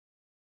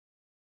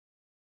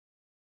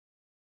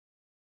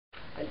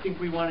I think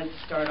we wanted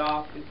to start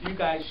off with you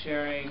guys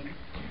sharing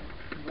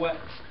what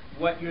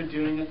you're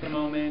doing at the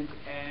moment,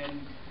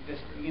 and this,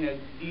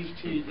 these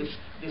two,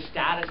 the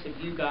status of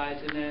you guys,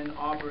 and then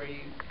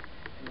Aubrey,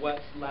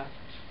 what's left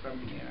from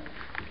here.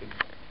 Okay.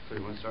 So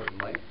you want to start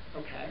with Mike?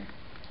 Okay.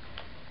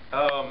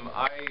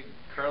 I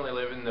currently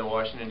live in the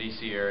Washington,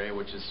 D.C. area,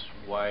 which is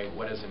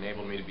what has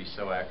enabled me to be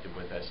so active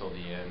with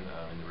SLDN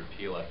in the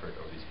repeal effort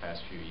over these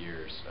past few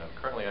years.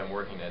 Currently, I'm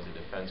working as a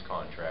defense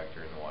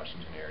contractor in the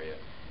Washington area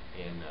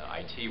in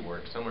IT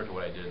work, similar to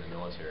what I did in the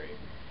military.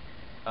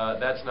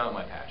 That's not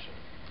my passion.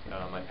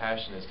 My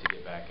passion is to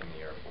get back in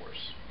the Air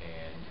Force,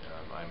 and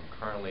I'm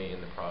currently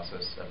in the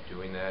process of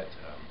doing that.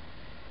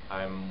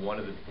 I'm one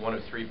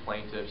of three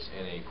plaintiffs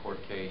in a court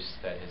case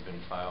that has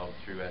been filed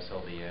through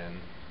SLDN,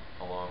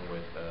 along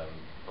with the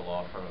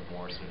law firm of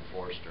Morrison &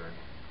 Forster,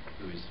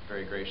 who's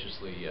very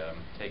graciously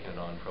taken it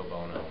on pro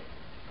bono.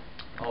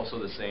 Also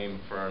the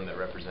same firm that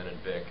represented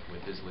Vic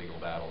with his legal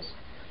battles.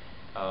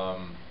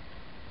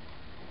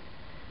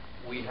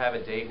 We have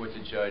a date with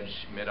the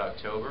judge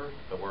mid-October,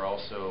 but we're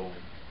also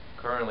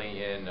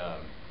currently in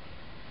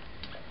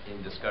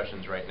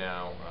discussions right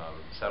now,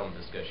 settlement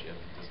discussions,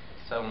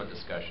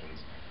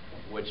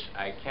 which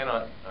I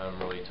cannot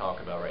really talk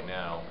about right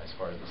now as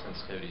far as the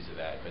sensitivities of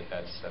that, but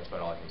that's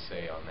about all I can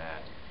say on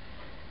that.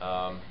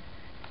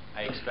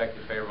 I expect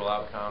a favorable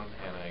outcome,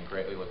 and I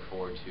greatly look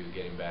forward to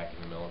getting back in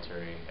the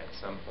military at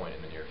some point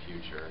in the near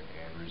future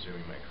and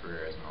resuming my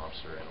career as an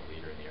officer and a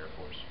leader in the Air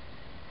Force.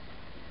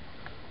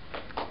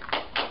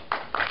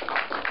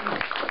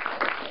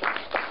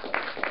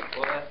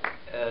 Well,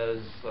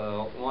 as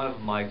one of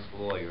Mike's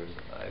lawyers,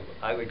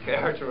 I would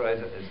characterize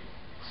it as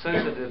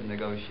sensitive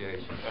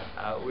negotiation.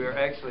 We're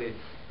actually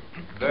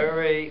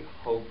very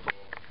hopeful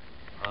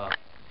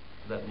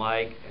that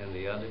Mike and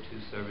the other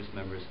two service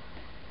members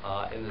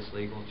in this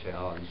legal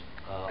challenge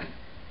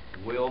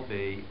will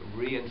be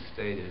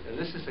reinstated. And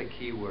this is a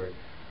key word.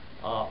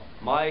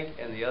 Mike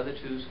and the other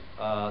two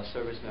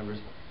service members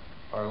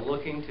are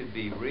looking to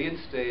be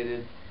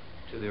reinstated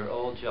to their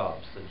old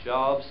jobs, the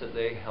jobs that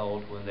they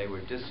held when they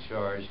were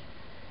discharged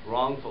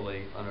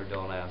wrongfully under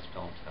Don't Ask,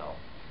 Don't Tell.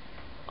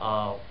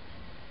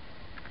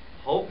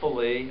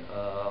 Hopefully,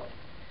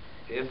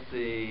 if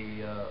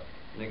the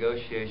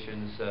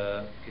negotiations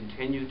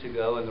continue to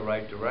go in the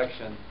right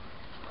direction,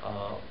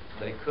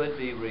 they could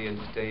be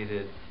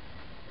reinstated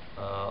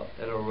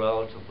in a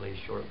relatively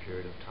short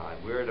period of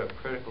time. We're at a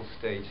critical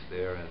stage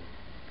there, and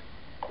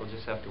we'll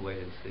just have to wait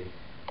and see.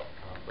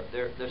 But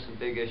there's some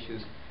big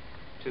issues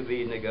to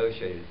be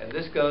negotiated. And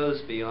this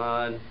goes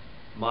beyond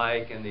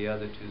Mike and the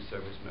other two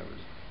service members.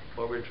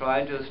 What we're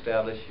trying to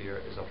establish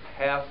here is a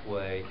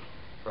pathway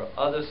for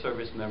other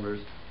service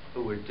members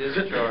who were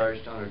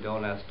discharged under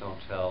Don't Ask,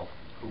 Don't Tell,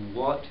 who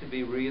want to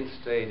be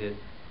reinstated,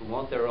 who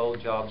want their old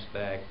jobs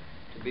back,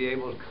 to be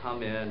able to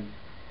come in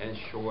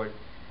short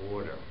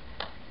order.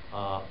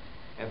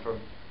 And for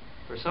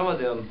some of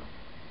them,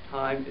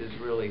 time is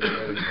really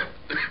critical.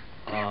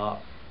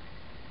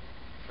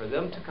 For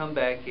them to come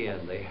back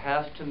in, they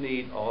have to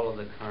meet all of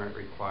the current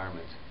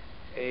requirements: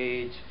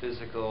 age,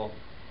 physical,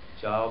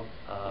 job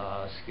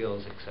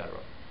skills, etc.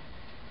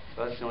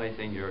 So that's the only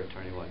thing your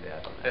attorney wanted to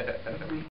add on that.